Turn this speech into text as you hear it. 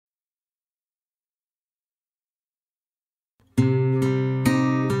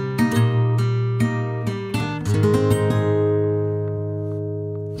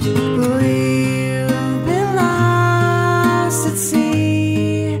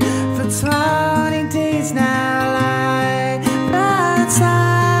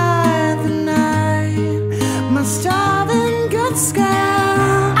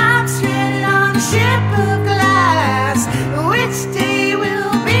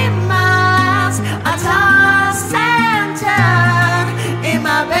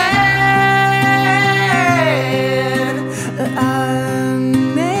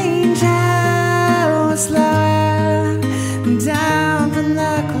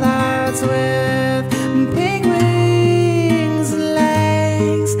eyes with pink wings and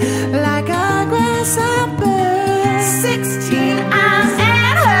legs like a grasshopper. 16 eyes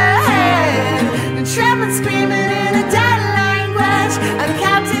in her head, trembling, screaming in a dead language. A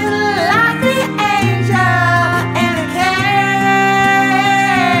captain like the angel in a cage.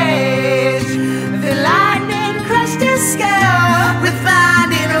 The lightning crushed his skull with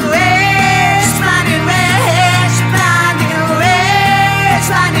blinding rage, blinding rage, blinding rage,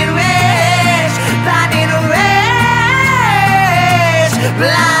 blinding rage, blinding rage,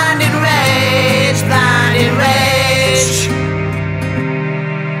 blinding rage, blinding rage.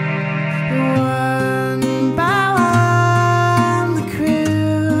 One by one, the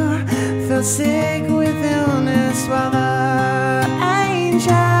crew fell sick with illness while the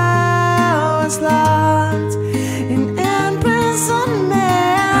angel was locked in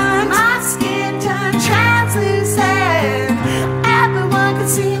imprisonment. My skin turned translucent. Everyone could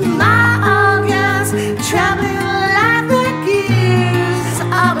see my organs trembling like the gears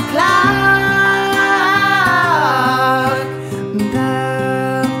of a clock.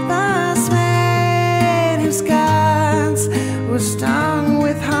 The first man whose guts were stung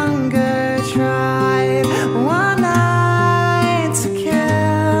with hunger tried one night to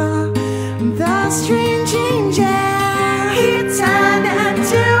kill the strange angel. He turned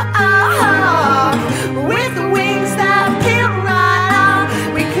into a hawk with wings that peeled right off.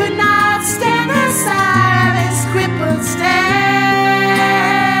 We could not stand aside his crippled state,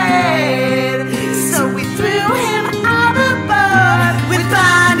 so we threw him overboard with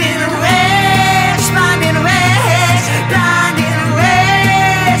blinding rage, blinding rage, blinding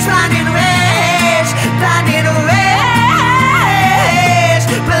rage, blinding rage, blinding rage,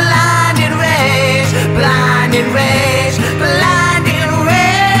 blinding rage, blinding rage, blinding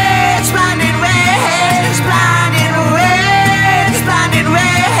rage, blinding rage, blinding rage, blinding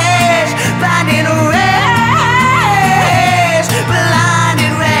rage, blinding rage,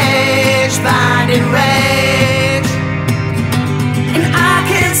 blinding rage, blinding rage. And I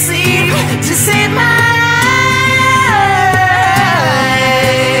can't seem to save my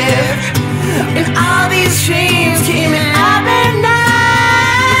life. And all these dreams keeping up at night.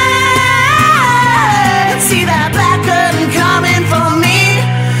 See that black curtain coming for me.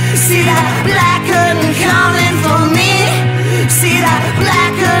 See that black curtain coming for me. See that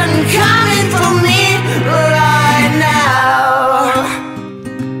black curtain coming for me right now.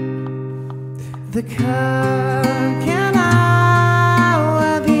 The cook and I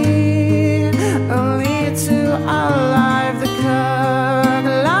were the only two alive. The cook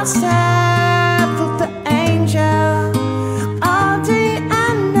lost half of the angel all day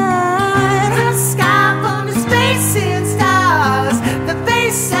and night. The sky full of space and stars. The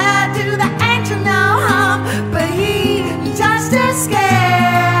face said to the angel no harm, but he touched her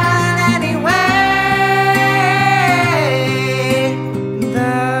skin anyway.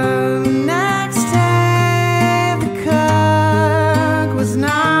 The next day, the cook was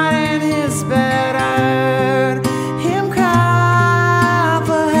not in his bed. I heard him cry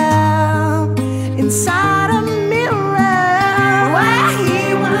for help inside a mirror where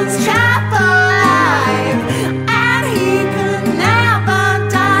he was trapped for life and he could never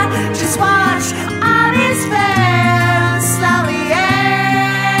die. Just watch all his fans slowly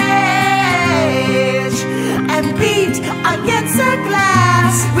age and beat against the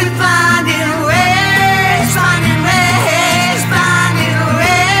glass with blinding rage, blinding rage, blinding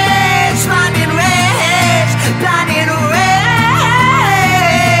rage, blinding rage, blinding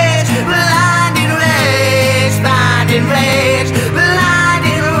rage, blinding rage, blinding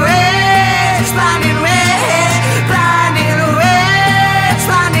rage, blinding rage, blinding rage,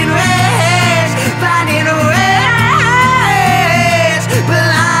 blinding rage, blinding rage, blinding rage,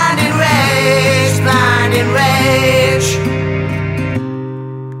 blinding rage, blinding rage.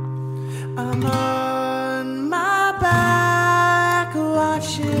 I'm on my back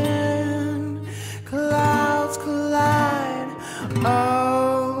watching clouds collide.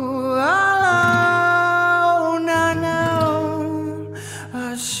 Oh, alone I know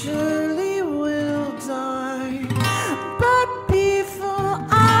I surely will die. But before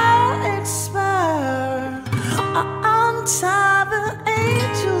I expire, I untie the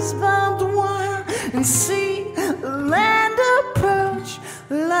angel's barbed wire and see the land approach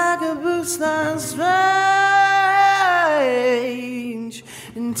like a boost that's strange,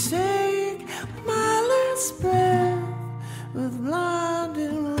 and take my last breath with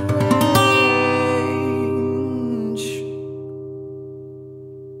blinding rage.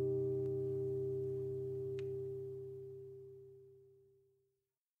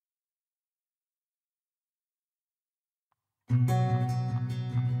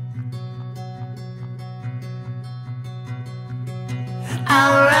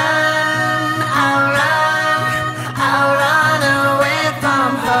 I'll run away from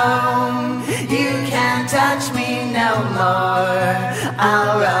home. You can't touch me no more.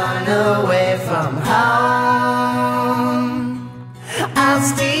 I'll run away from home. I'll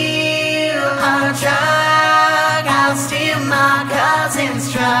steal a truck, I'll steal my cousin's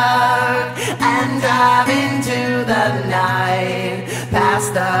truck, and drive into the night,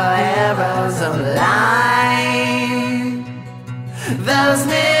 past the aerosol line. Those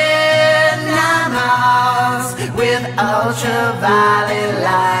midnight moths with ultraviolet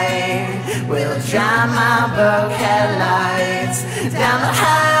light will drown my Vogue headlights down the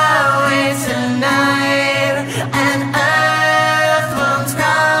highway tonight, and earthworms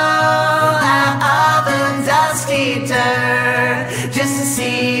crawl out of the dusty dirt just to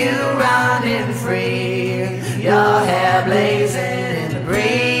see you running free, your hair blazing in the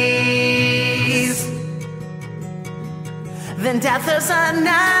breeze. Then death is a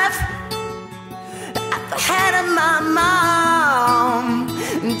knife at the head of my mom.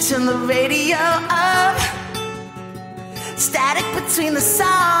 Turn the radio up, static between the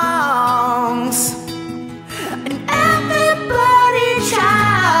songs, and everybody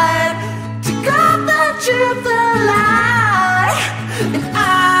tried to cut the truth a lie, and I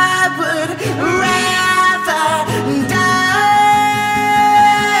would rather die,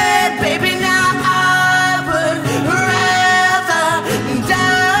 baby. Now I would rather die.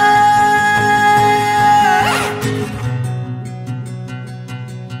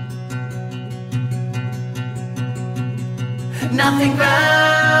 Nothing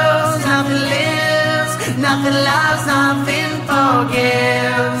grows, nothing lives, nothing loves, nothing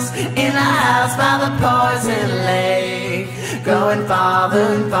forgives. In a house by the poison lake, going farther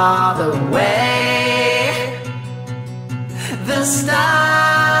and farther away. The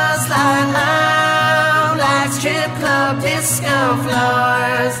stars light up like strip club disco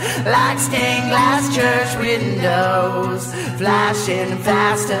floors, like stained glass church windows, flashing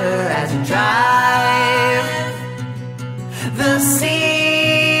faster as you drive. The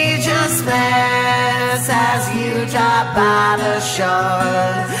sea just flares as you drive by the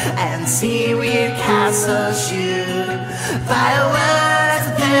shore, and seaweed castles shoot fireworks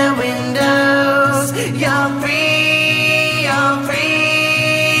at their windows. You're free, you're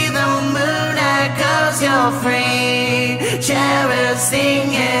free. The moon echoes, you're free. Cherubs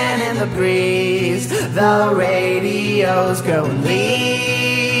singing in the breeze. The radio's growing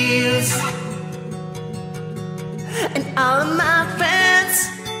leaves. And all of my friends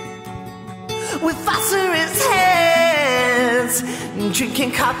with phosphorus heads,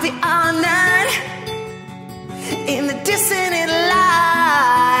 drinking coffee all night in the distant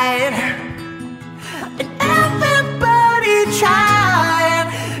light. And everybody tried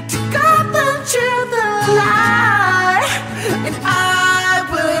to cut the truth a lie, and I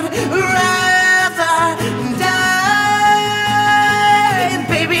would rather die,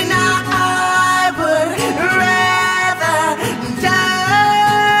 baby. Now I would rather die.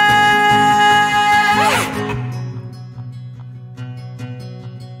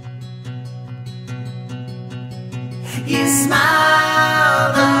 You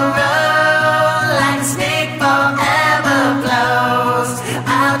smile the road like a snake forever flows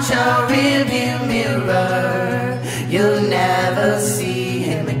out your rearview mirror. You'll never see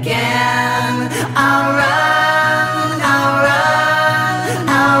him again. I'll run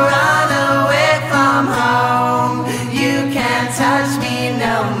away from home. You can't touch me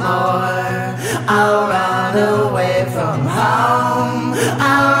no more. I'll run away from home.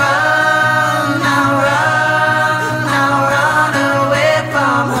 I'll run away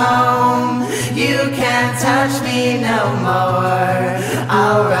from home. You can't touch me no more.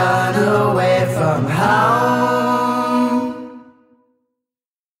 I'll run away from home.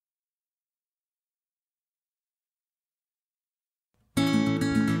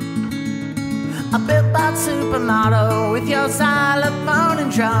 A Billboard Supermodel with your xylophone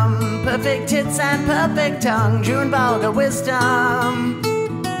and drum, perfect tits and perfect tongue, true and vulgar wisdom.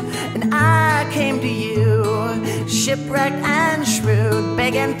 And I came to you, shipwrecked and shrewd,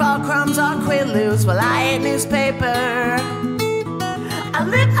 begging for crumbs or quaaludes while I ate newspaper. I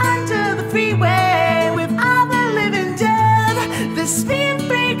live under the freeway with all the living dead, the speed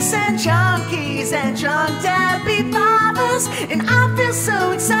freaks and junkies and drunk deadbeat fathers. And I feel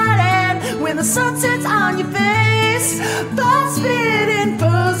so excited when the sun sets on your face, thoughts spitting,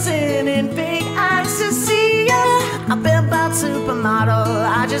 frozen in fake ecstasy. A Billboard Supermodel,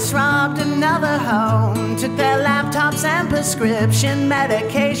 I just robbed another home, took their laptops and prescription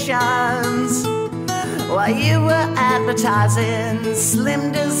medications. While you were advertising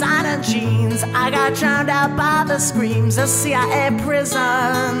slim designer jeans, I got drowned out by the screams of CIA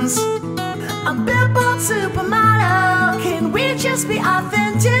prisons. A Billboard Supermodel, can we just be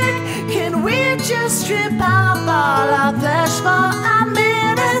authentic? Can we just strip off all our flesh for a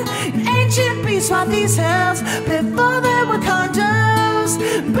minute? Ancient beasts walked these hills before there were condos.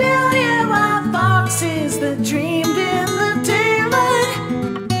 Billion-eyed foxes that dreamed in the daylight.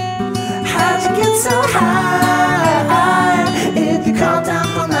 How'd you get so high? If you called down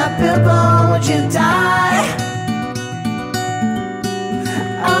from that billboard, would you die?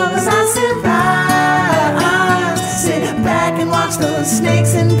 Others I sit back and watch those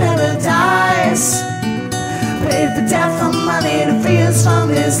snakes in paradise. Pay for death for money to free us from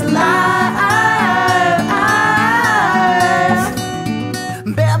this life.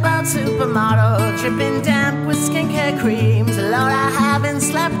 Billboard Supermodel, dripping damp with skincare creams. Lord, I haven't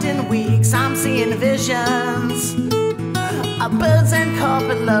slept in weeks, I'm seeing visions of birds and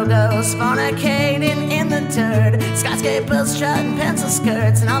corporate logos fornicating in the dirt. Skyscrapers strutting pencil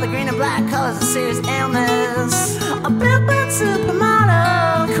skirts and all the green and black colors of serious illness. A Billboard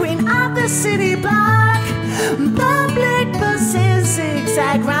Supermodel, queen of the city block. Public buses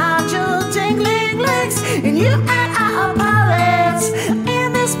zigzag round your dangling legs. And you and I are pilots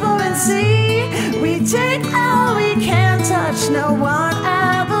in this foreign sea. We take all we can touch, no one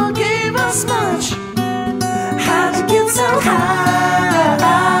ever gave us much. How'd you get so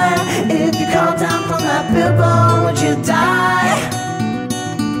high? If you called down from that billboard, would you die?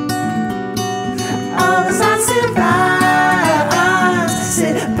 Others I sit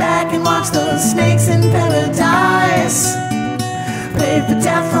back and watch those snakes in paradise. Pay for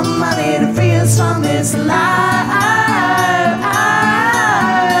death for money to free us from this life.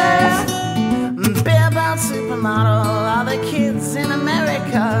 Billboard Supermodel, all the kids in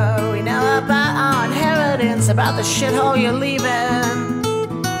America, we know about our inheritance, about the shithole you're leaving.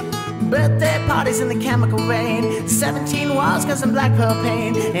 Birthday parties in the chemical rain, 17 walls cause some black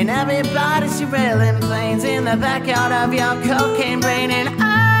propane, and everybody's derailing planes in the backyard of your cocaine brain. And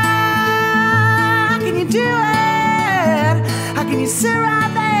how can you do it? How can you sit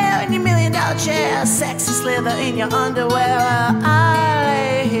right there in your $1 million chair, sexy slither in your underwear?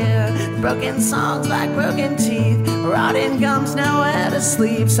 I hear broken songs like broken teeth, rotting gums, nowhere to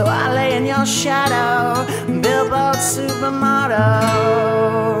sleep, so I lay in your shadow, Billboard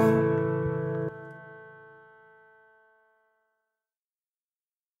Supermodel.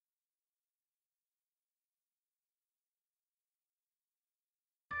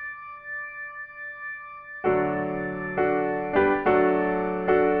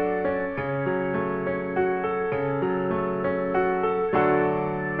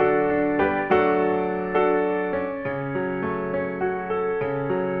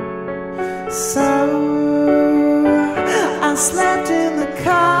 So I slept in the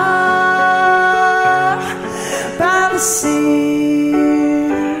car by the sea.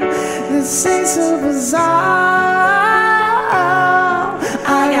 This ain't so bizarre.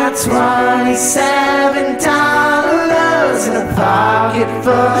 I got $27 in a pocket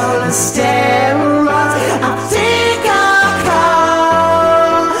full of steroids. I think I'll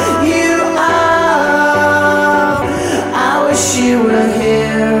call you up. I wish you were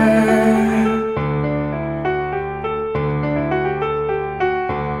here.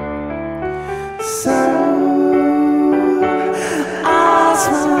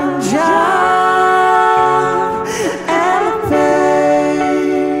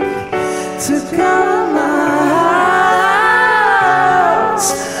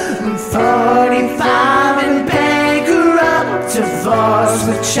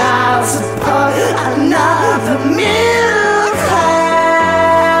 With child support, another middle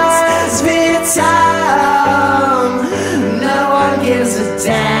class victim. No one gives a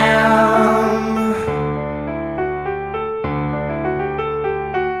damn.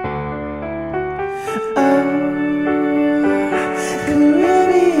 Oh,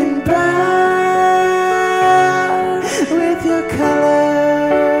 Caribbean brown with your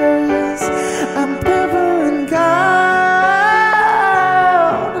colors, I'm purple and gold.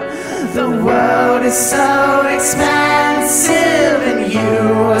 The world is so expansive and you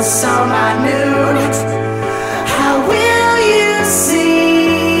are so minute. How will you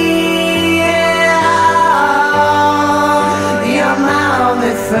see it all? You're my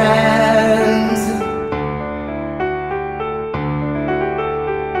only friend.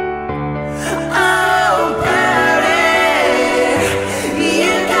 Oh, birdie,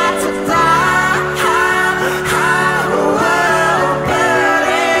 you got to fly. Oh,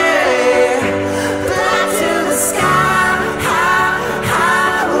 birdie, fly.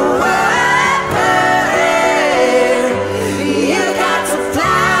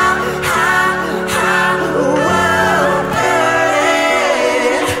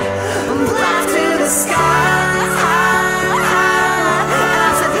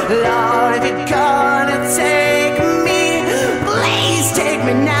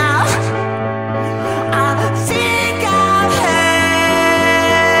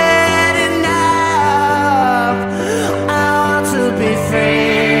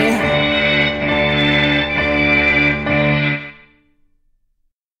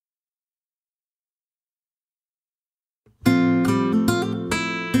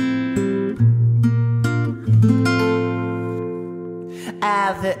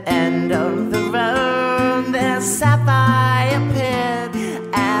 At the end of the road, there's Sapphire pit,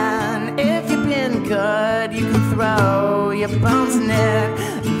 and if you've been good, you can throw your bones in it.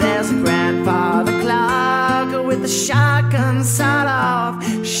 There's a grandfather clock with a shotgun sawed off,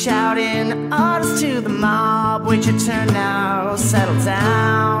 shouting orders to the mob. Wait your turn now, settle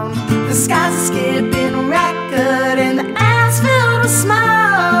down. The sky's a skipping record and the air's filled with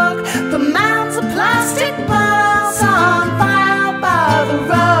smoke. The mounds of plastic bottles on fire by the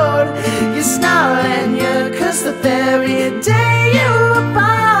road. You snarl and you curse the very day you were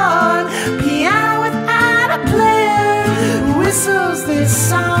born. Piano without a player whistles this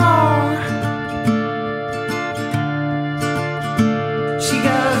song. She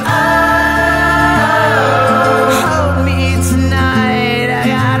goes, oh, hold me tonight. I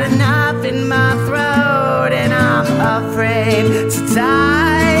got a knife in my throat and I'm afraid to die.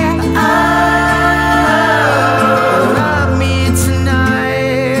 Oh, love me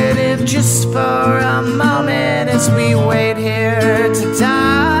tonight, if just for a moment as we wait here to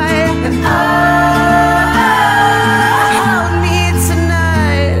die. Oh, hold me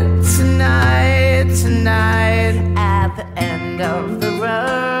tonight, tonight, tonight. At the end of the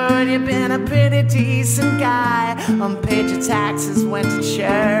road, you've been a pretty decent guy. Unpaid your taxes, went to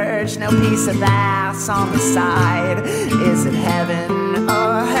church, no piece of ass on the side. Is it heaven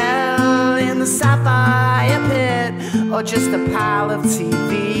or hell in the Sapphire pit, or just a pile of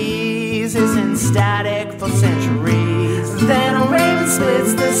TVs? Isn't static for centuries. Then a raven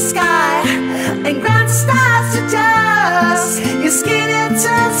splits the sky and grinds stars to dust. Your skin it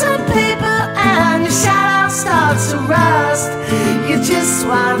turns to paper and your shadow starts to rust. You just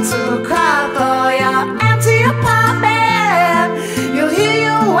want to cry for your empty apartment. You'll hear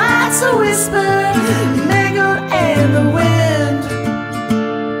your words a whisper mingled in the wind.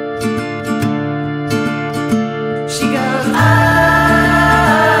 She goes, oh,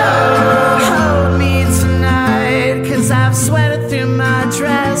 hold me tonight, 'cause I've sweated through my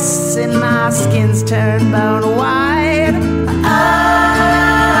dress and my skin's turned bone white. Oh,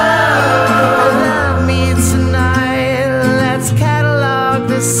 love me tonight. Let's catalog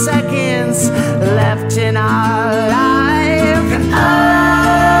the seconds left in our life.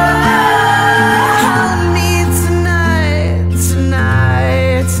 Hold me tonight,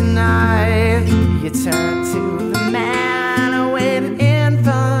 tonight, tonight. You turn to the man waiting in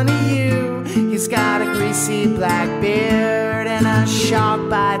front of you. He's got a greasy black beard and a shark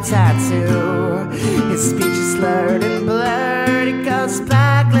bite tattoo. His speech is slurred and blurred. He goes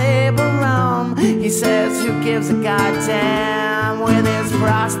Black Label rum. He says, who gives a goddamn, with his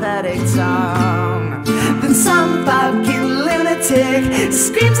prosthetic tongue. Then some fucking lunatic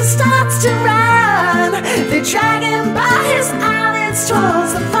screams and starts to run. They drag him by his eyelids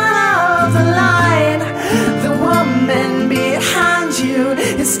towards the front of the line. The woman behind you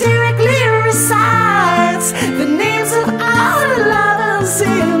hysterically recites the names of all her lovers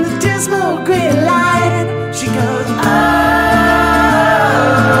in the dismal grey light. She goes, oh,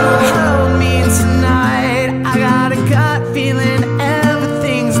 hold me tonight. I got a gut feeling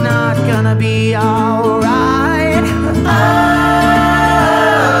everything's not gonna be alright. Oh,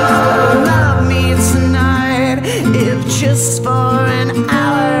 love me tonight, if just for an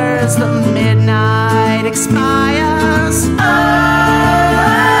hour as the midnight expires. Oh,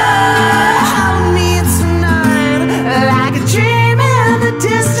 hold me tonight, like a dream in the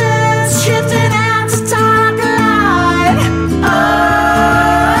distance, drifting out to dark light. Oh,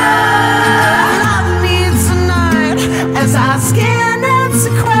 love me tonight, as our skin ends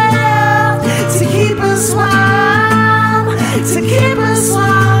to quail, to keep us warm, to keep us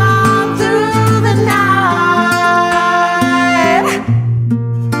warm through the night.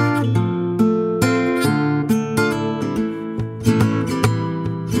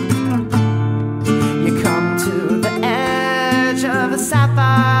 You come to the edge of the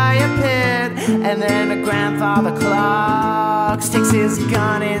Sapphire pit, and then a grandfather clock sticks his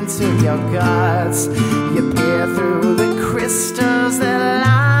gun into your guts. You peer through the crystals that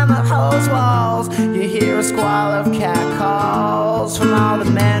line the hole's walls. You hear a squall of cat calls from all the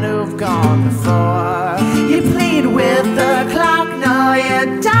men who've gone before. You plead with the clock, no,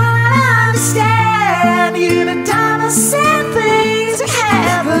 you don't understand. You've done the same things, you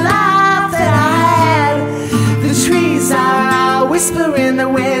had the life that I had. The trees are whispering the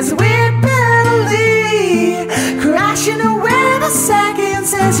ways we bitterly, crashing away the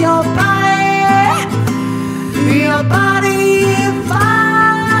seconds as your body